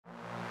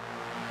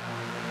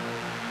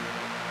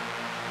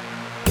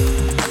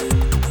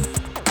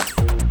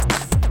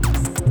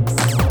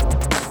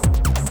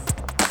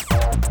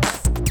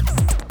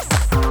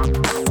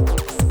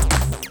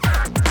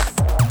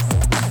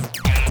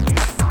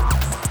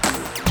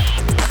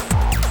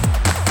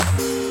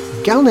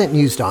Galnet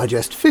News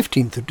Digest,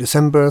 15th of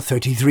December,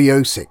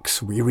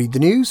 3306. We read the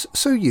news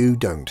so you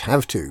don't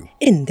have to.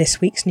 In this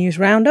week's news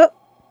roundup,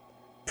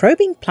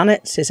 probing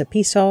planets is a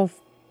piece of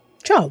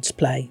child's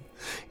play.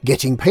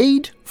 Getting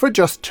paid for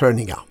just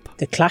turning up.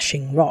 The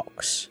Clashing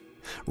Rocks.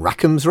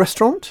 Rackham's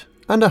Restaurant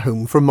and a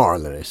home for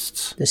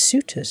Marlinists. The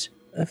Suitors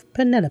of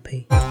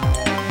Penelope.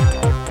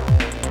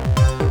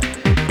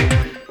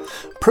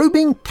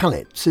 Probing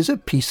planets is a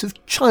piece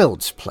of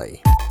child's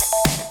play.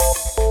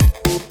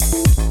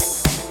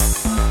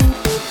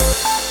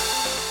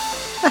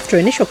 After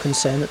initial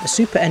concern that the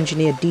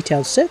super-engineered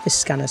detailed surface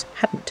scanners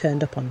hadn't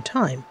turned up on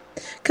time,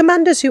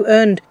 commanders who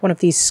earned one of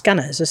these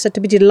scanners are said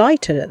to be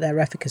delighted at their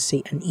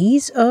efficacy and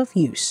ease of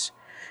use.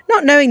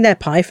 Not knowing their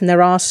pi from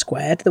their r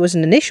squared, there was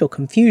an initial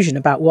confusion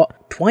about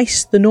what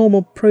twice the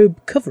normal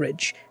probe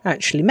coverage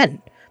actually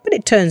meant, but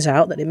it turns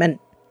out that it meant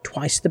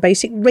twice the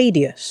basic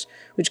radius,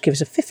 which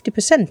gives a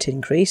 50%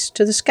 increase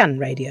to the scan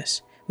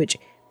radius, which,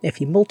 if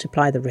you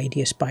multiply the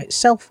radius by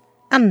itself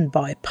and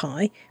by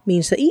pi,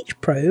 means that each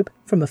probe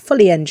from a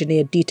fully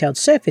engineered detailed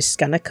surface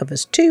scanner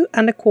covers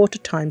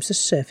 2¼ times the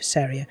surface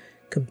area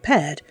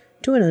compared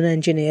to an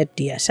unengineered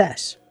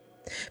DSS.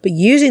 But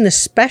using the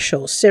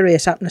special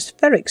Sirius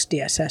Atmospherics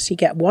DSS, you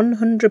get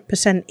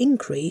 100%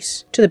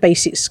 increase to the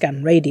basic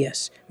scan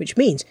radius, which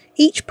means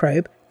each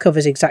probe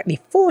covers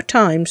exactly 4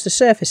 times the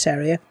surface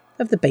area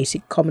of the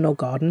basic common or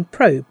garden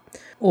probe,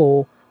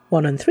 or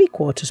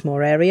 1¾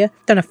 more area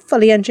than a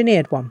fully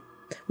engineered one,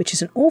 which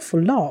is an awful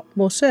lot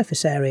more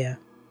surface area.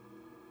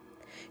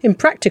 In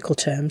practical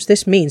terms,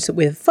 this means that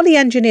with a fully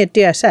engineered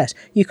DSS,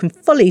 you can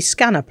fully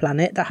scan a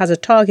planet that has a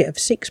target of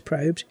 6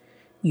 probes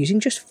using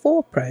just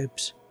 4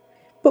 probes.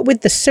 But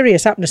with the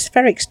Sirius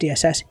Atmospherics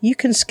DSS, you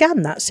can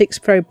scan that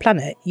 6-probe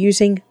planet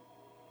using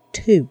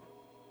 2.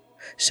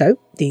 So,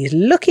 these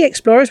lucky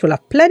explorers will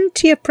have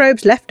plenty of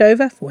probes left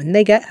over for when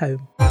they get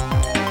home.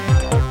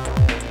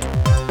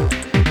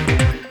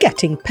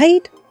 Getting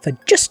paid for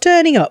just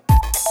turning up.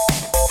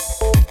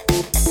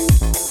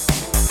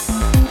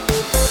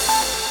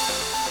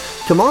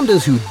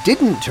 Commanders who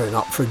didn't turn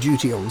up for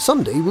duty on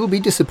Sunday will be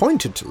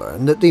disappointed to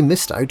learn that they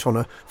missed out on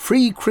a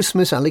free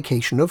Christmas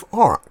allocation of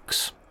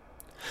ARCs.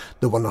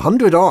 The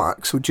 100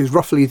 ARCs, which is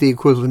roughly the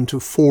equivalent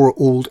of 4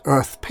 old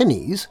Earth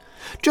pennies,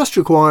 just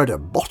required a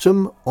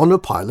bottom on a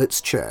pilot's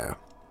chair.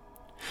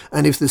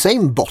 And if the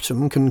same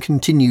bottom can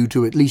continue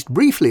to at least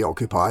briefly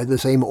occupy the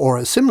same or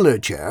a similar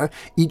chair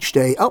each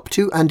day up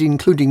to and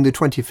including the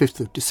 25th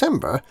of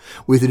December,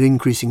 with an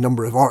increasing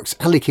number of ARCs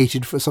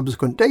allocated for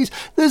subsequent days,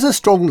 there's a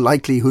strong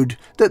likelihood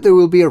that there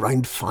will be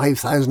around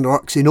 5,000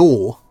 ARCs in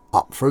all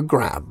up for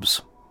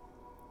grabs.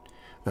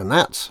 And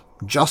that's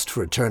just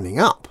for turning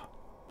up.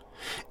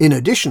 In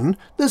addition,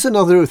 there's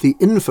another of the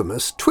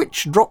infamous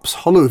Twitch Drops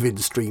Holovid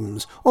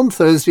streams on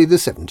Thursday the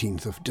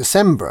 17th of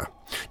December,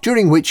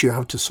 during which you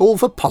have to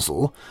solve a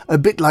puzzle, a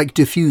bit like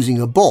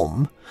defusing a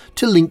bomb,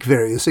 to link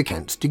various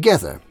accounts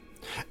together.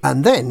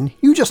 And then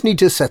you just need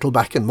to settle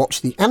back and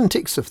watch the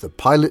antics of the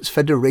Pilots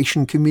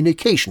Federation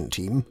communication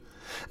team,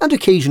 and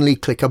occasionally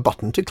click a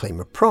button to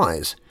claim a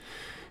prize,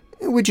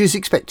 which is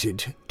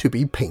expected to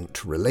be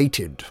paint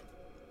related.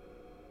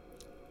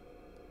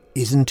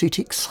 Isn't it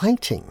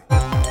exciting?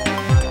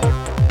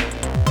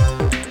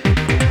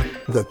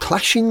 The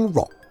Clashing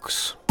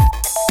Rocks.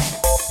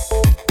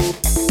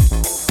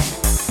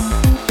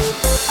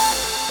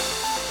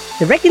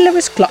 The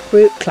Regularus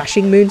Clockroot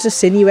Clashing Moons of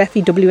Sinew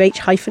FEWH-F-CO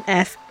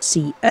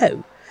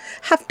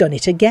have done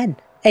it again.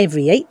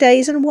 Every 8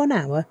 days and 1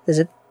 hour, there's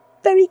a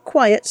very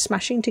quiet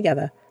smashing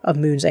together of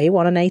moons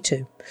A1 and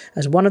A2,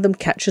 as one of them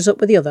catches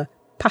up with the other,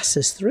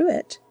 passes through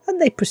it,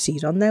 and they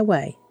proceed on their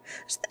way.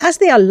 As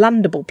they are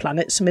landable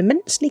planets, some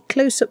immensely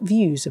close-up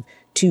views of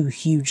 2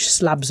 huge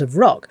slabs of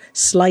rock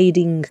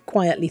sliding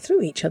quietly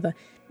through each other,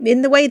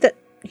 in the way that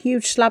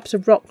huge slabs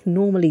of rock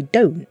normally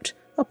don't,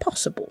 are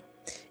possible,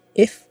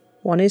 if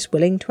one is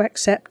willing to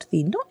accept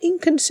the not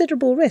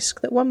inconsiderable risk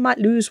that one might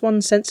lose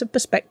one's sense of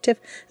perspective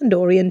and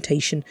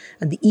orientation,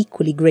 and the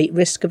equally great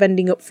risk of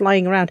ending up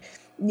flying around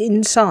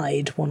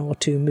inside 1 or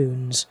 2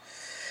 moons,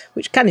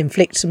 which can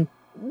inflict some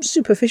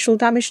superficial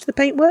damage to the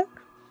paintwork.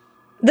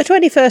 The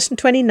 21st and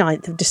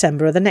 29th of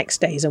December are the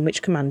next days on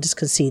which commanders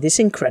can see this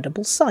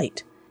incredible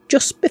sight,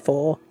 just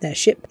before their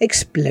ship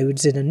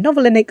explodes in a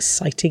novel and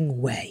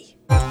exciting way.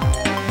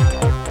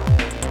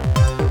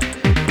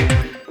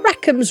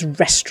 Rackham's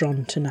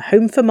Restaurant and a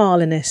home for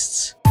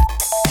Marlinists.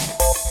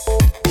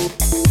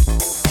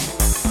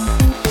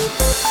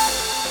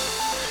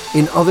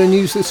 In other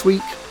news this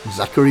week,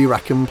 Zachary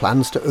Rackham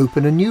plans to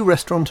open a new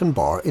restaurant and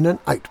bar in an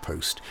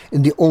outpost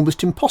in the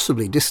almost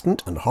impossibly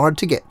distant and hard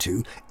to get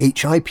to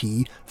HIP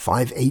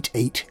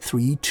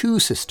 58832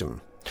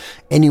 system.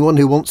 Anyone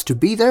who wants to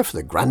be there for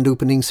the grand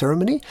opening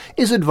ceremony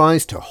is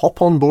advised to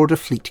hop on board a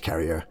fleet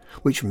carrier,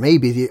 which may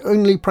be the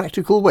only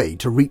practical way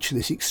to reach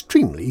this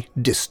extremely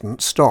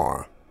distant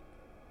star.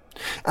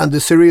 And the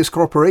Sirius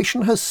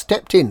Corporation has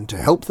stepped in to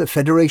help the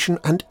Federation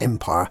and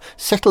Empire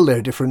settle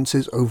their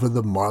differences over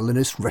the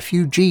Marlinist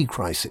refugee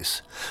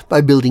crisis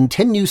by building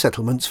 10 new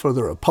settlements for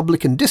the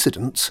Republican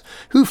dissidents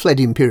who fled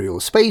Imperial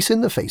space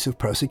in the face of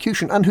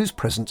persecution and whose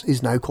presence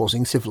is now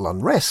causing civil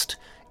unrest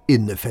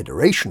in the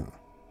Federation.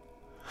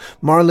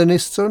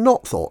 Marlinists are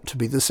not thought to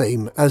be the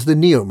same as the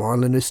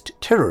Neo-Marlinist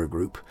terror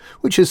group,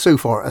 which has so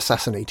far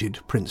assassinated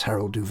Prince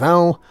Harold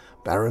Duval,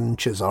 Baron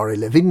Cesare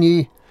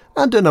Levigny,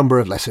 and a number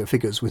of lesser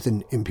figures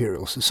within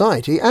Imperial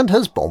society, and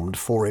has bombed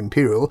 4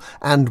 Imperial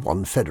and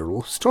 1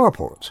 Federal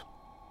starport.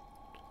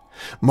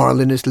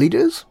 Marlinist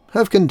leaders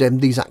have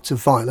condemned these acts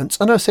of violence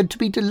and are said to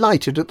be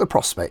delighted at the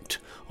prospect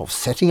of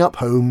setting up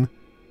home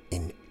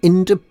in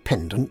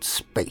independent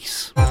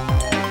space.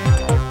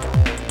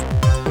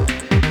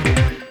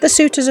 The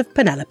Suitors of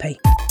Penelope.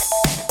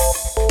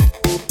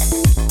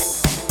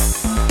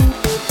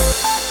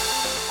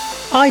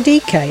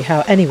 IDK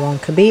how anyone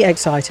can be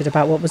excited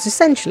about what was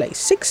essentially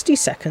 60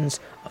 seconds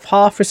of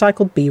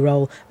half-recycled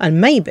B-roll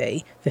and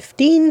maybe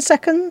 15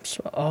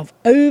 seconds of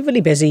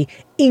overly busy,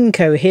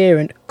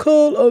 incoherent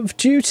Call of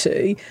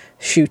Duty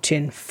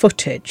shooting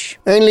footage.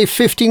 Only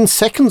 15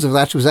 seconds of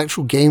that was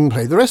actual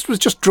gameplay. The rest was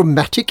just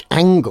dramatic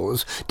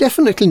angles.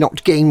 Definitely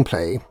not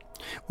gameplay.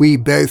 We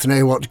both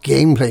know what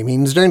gameplay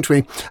means, don't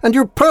we? And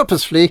you're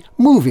purposefully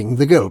moving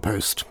the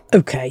goalpost.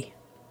 OK,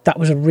 that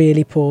was a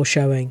really poor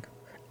showing.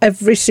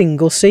 Every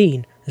single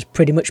scene has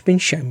pretty much been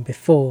shown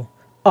before.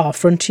 Are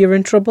Frontier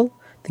in trouble?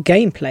 The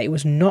gameplay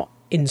was not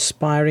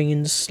inspiring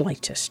in the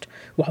slightest.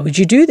 Why would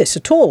you do this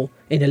at all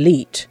in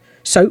Elite?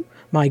 So,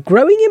 my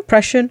growing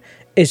impression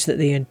is that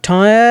the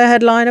entire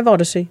headline of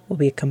Odyssey will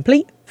be a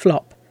complete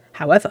flop.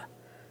 However,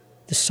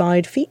 the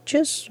side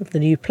features of the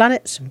new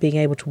planets and being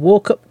able to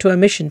walk up to a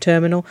mission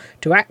terminal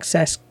to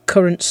access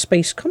current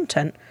space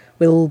content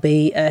will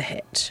be a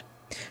hit.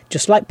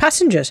 Just like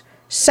Passengers,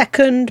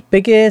 second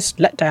biggest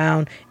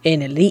letdown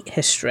in Elite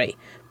history.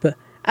 But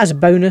as a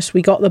bonus,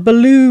 we got the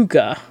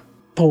Beluga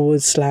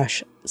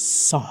 /sigh.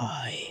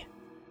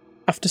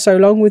 After so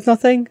long with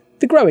nothing,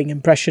 the growing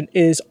impression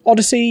is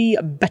Odyssey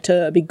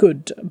better be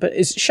good, but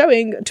is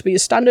showing to be a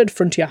standard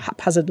Frontier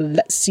haphazard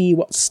let's see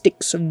what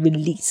sticks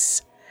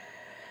release.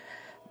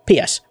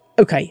 P.S.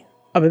 OK,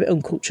 I'm a bit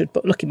uncultured,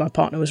 but lucky my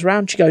partner was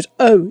around. She goes,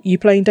 "Oh, you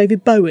playing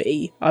David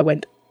Bowie?" I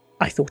went,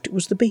 "I thought it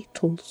was the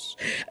Beatles."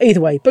 Either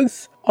way,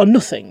 both are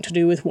nothing to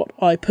do with what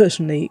I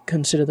personally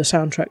consider the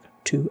soundtrack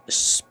to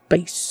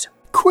space.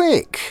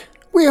 Quick!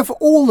 We have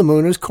all the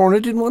mooners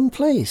cornered in one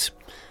place.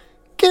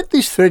 Get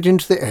this thread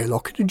into the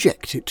airlock and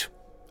eject it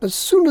as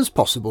soon as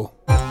possible.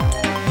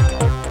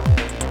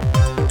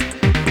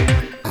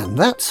 And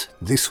that's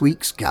this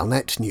week's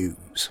Galnet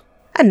News.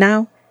 And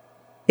now,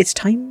 it's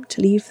time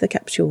to leave the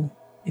capsule,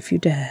 if you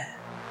dare.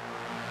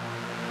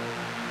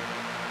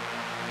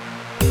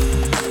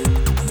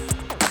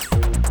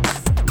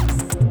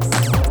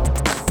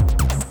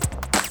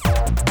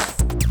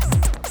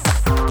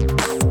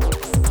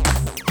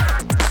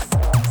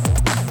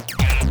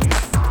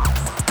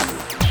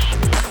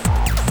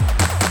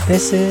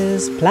 This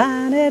is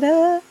Planet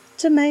Earth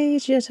to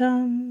Major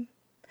Tom.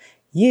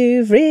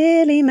 You've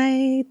really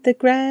made the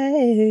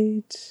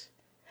grade.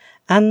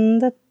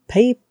 And the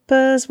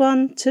papers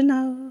want to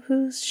know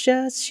whose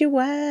shirts you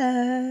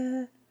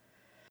wear.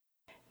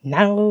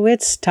 Now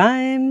it's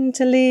time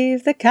to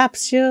leave the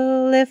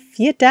capsule if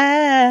you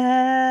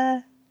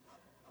dare.